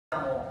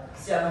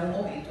Siamo in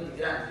un momento di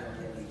grandi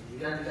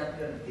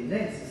cambiamenti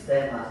nel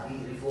sistema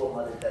di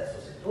riforma del terzo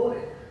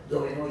settore,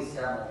 dove noi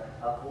stiamo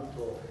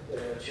appunto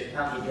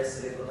cercando di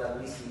essere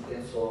protagonisti in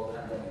questo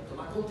cambiamento,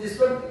 ma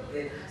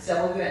contestualmente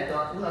stiamo vivendo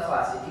anche una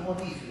fase di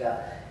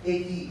modifica e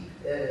di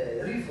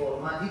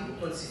riforma di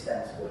tutto il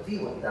sistema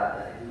sportivo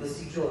d'Italia. In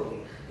questi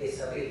giorni, e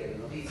sapete le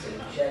notizie,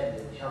 le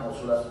vicende diciamo,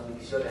 sulla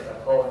suddivisione tra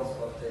CONI,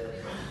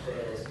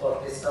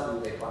 sport e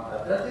salute e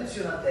quant'altro.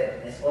 Attenzione al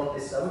termine sport e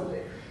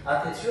salute,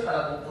 attenzione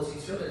alla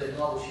composizione del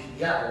nuovo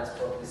CDA della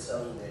sport e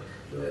salute,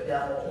 dove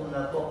abbiamo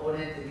un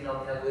componente di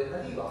nomina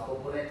governativa, un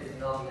componente di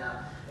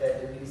nomina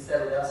del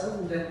Ministero della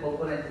Salute e un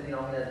componente di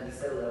nomina del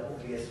Ministero della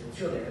Pubblica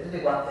Istruzione.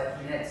 Vedete quante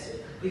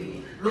attinenze.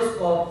 Quindi lo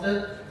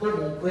sport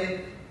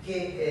comunque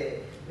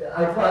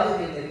al quale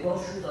viene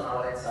riconosciuta una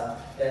valenza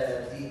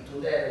di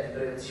tutela e di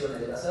prevenzione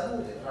della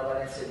salute, una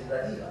valenza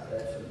educativa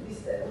attraverso il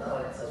Ministero, una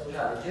valenza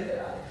sociale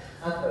generale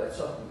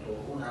attraverso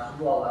appunto una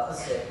nuova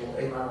assetto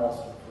e una nuova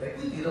struttura. E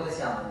quindi dove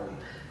siamo noi?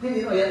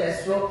 Quindi noi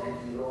adesso,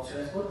 enti di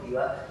promozione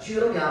sportiva, ci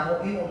troviamo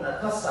in un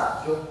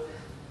passaggio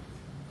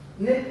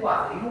nel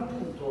quale, in un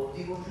punto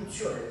di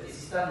congiunzione, perché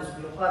si stanno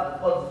sviluppando un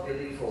po' tutte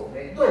le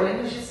riforme, dove è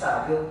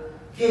necessario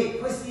che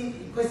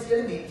questi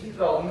elementi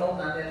trovino un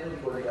anello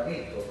di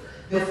collegamento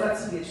per far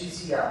sì che ci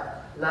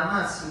sia la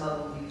massima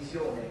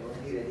condivisione,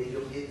 come dire, degli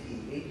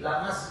obiettivi,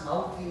 la massima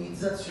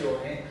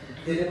ottimizzazione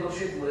delle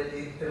procedure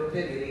per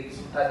ottenere i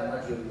risultati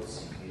maggiori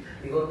possibili.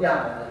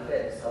 Ricordiamo, ma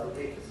ripeto, è stato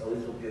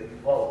detto più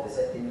volte,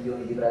 7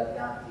 milioni di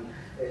praticanti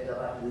da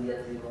parte degli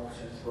enti di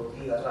promozione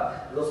sportiva, cioè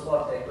lo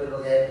sport è quello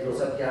che è, lo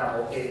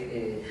sappiamo,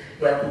 e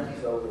ha tutti i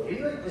suoi autori.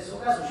 Noi in questo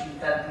caso ci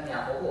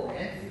incardiniamo come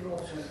enti di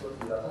promozione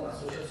sportiva, come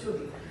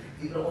associazioni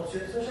di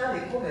promozione sociale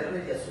e come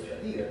reti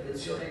associative.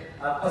 Attenzione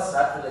al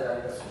passaggio della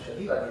rete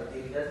associativa, che è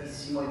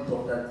delicatissimo e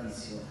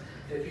importantissimo,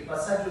 perché il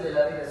passaggio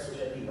della rete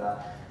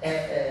associativa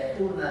è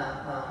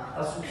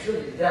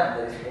un'assunzione di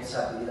grande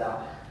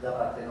responsabilità da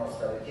parte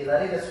nostra, perché la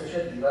rete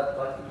associativa,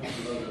 quasi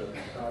tutti noi,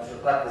 la maggior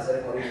parte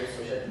saremo reti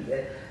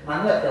associative,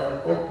 ma noi abbiamo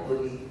il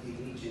compito di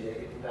dirigere,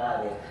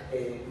 educare,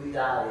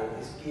 guidare,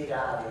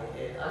 spiegare,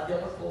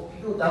 abbiamo il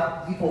compito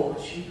di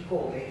porci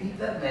come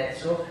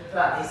intermezzo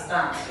tra le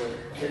istanze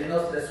delle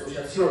nostre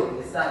associazioni,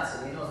 le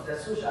istanze dei nostri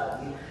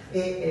associati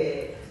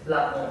e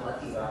la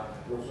normativa,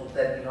 lo uso un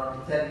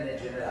termine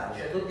generale,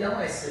 cioè dobbiamo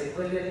essere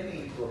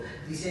quell'elemento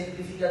di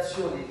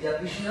semplificazione e di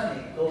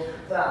avvicinamento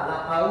tra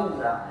la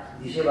paura,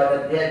 diceva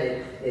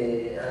Gabriele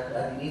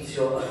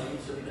all'inizio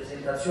di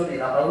presentazione,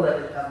 la paura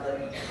del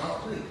cambiamento, no?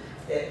 Qui,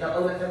 la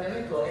paura del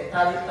cambiamento è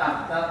tale e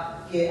tanta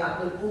che a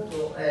quel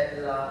punto è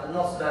la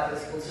nostra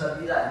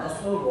responsabilità, il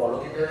nostro ruolo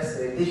che deve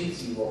essere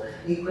decisivo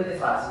in quelle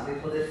fasi per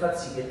poter far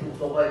sì che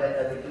tutto poi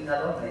venga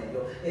declinato al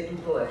meglio e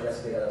tutto venga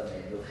spiegato al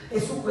meglio. E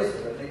su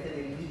questo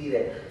permettetemi di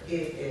dire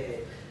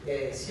che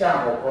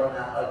siamo con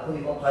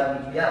alcuni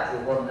compagni di viaggio,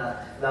 con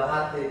la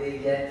parte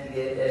degli enti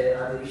che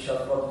aderisce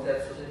al forum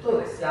terzo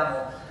settore, stiamo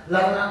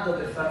lavorando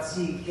per far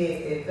sì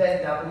che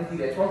venga, come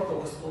dire, tolto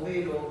questo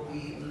velo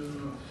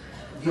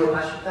di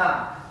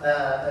opacità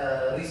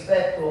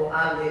rispetto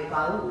alle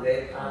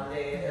paure,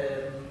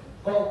 alle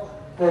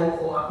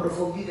poco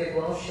approfondite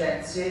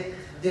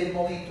conoscenze del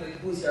momento in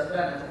cui si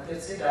andranno a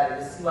intersecare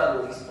questi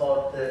valori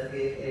sport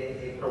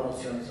e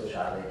promozione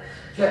sociale.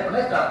 Cioè non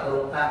è tanto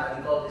lontana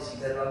l'ipotesi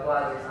per la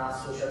quale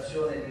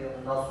un'associazione di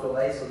un nostro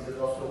paese o del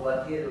nostro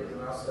quartiere o di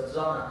una nostra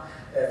zona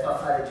fa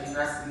fare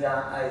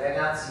ginnastica ai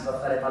ragazzi, fa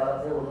fare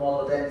pallavolo,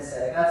 nuoto, tennis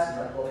ai ragazzi,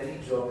 ma il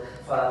pomeriggio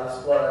fa la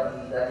scuola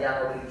di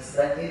italiano per gli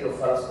stranieri o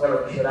fa la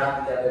scuola di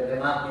ceramica per le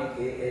mamme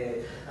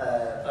che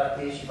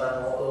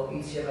partecipano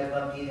insieme ai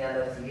bambini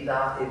alle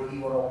attività e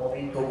vivono un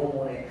momento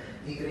comune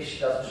di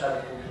crescita sociale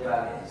e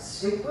culturale.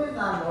 Se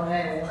quella non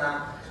è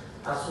una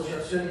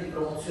associazione di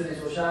promozione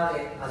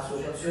sociale,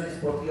 associazione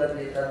sportiva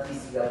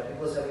dilettantistica, perché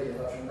voi sapete,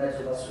 faccio un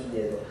mezzo passo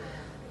indietro,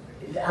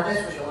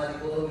 adesso c'è una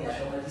dicotomia,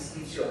 c'è una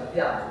distinzione,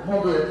 abbiamo il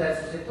mondo del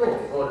terzo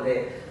settore con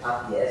le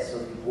APS,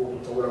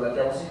 tutto quello che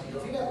abbiamo sentito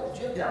fino ad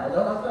oggi, abbiamo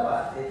da un'altra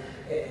parte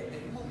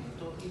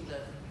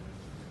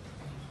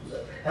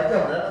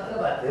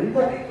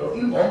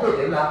il mondo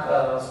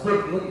della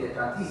sportivo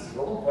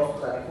dilettantistico,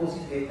 composto dalle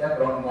cosiddette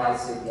acronimo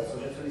ASD,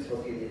 associazioni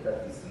sportive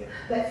dilettantistiche.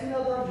 Fino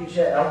ad oggi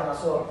c'era una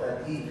sorta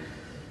di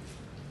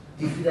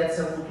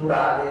diffidenza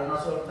culturale, una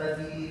sorta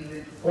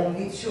di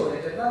convinzione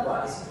per la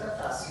quale si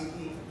trattasse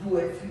di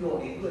due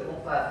filoni, due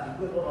comparti,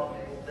 due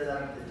economie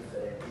completamente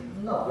differenti.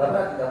 No, la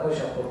pratica poi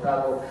ci ha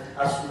portato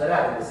a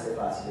superare queste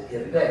fasi, perché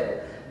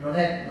ripeto, non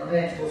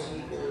è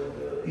così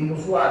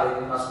inusuale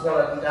che una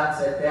scuola di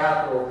danza e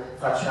teatro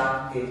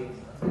faccia anche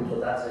appunto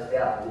danza e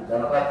teatro, da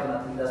una parte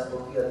un'attività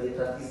sportiva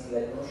dilettantistica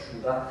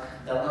riconosciuta,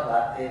 da una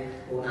parte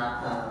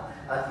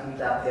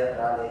un'attività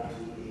teatrale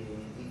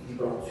di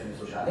promozione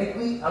sociale. E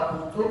qui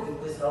appunto in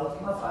questa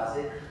ultima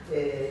fase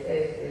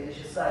è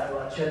necessario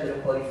accendere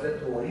un po' i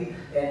riflettori,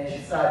 è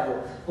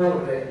necessario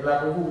porre la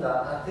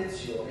dovuta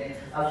attenzione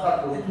al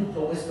fatto che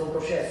tutto questo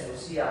processo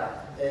sia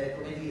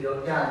come dire,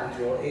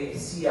 organico e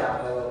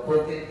sia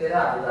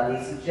contemperato dalle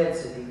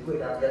esigenze dei due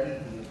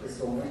cambiamenti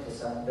questo momento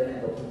stiamo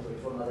venendo appunto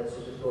riforma del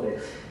terzo settore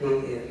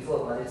e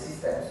riforma del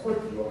sistema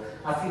sportivo,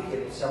 affinché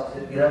possiamo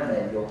servire al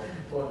meglio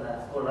con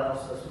la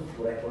nostra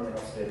struttura e con le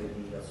nostre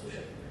reti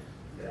associative.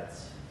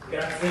 Grazie.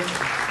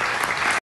 Grazie.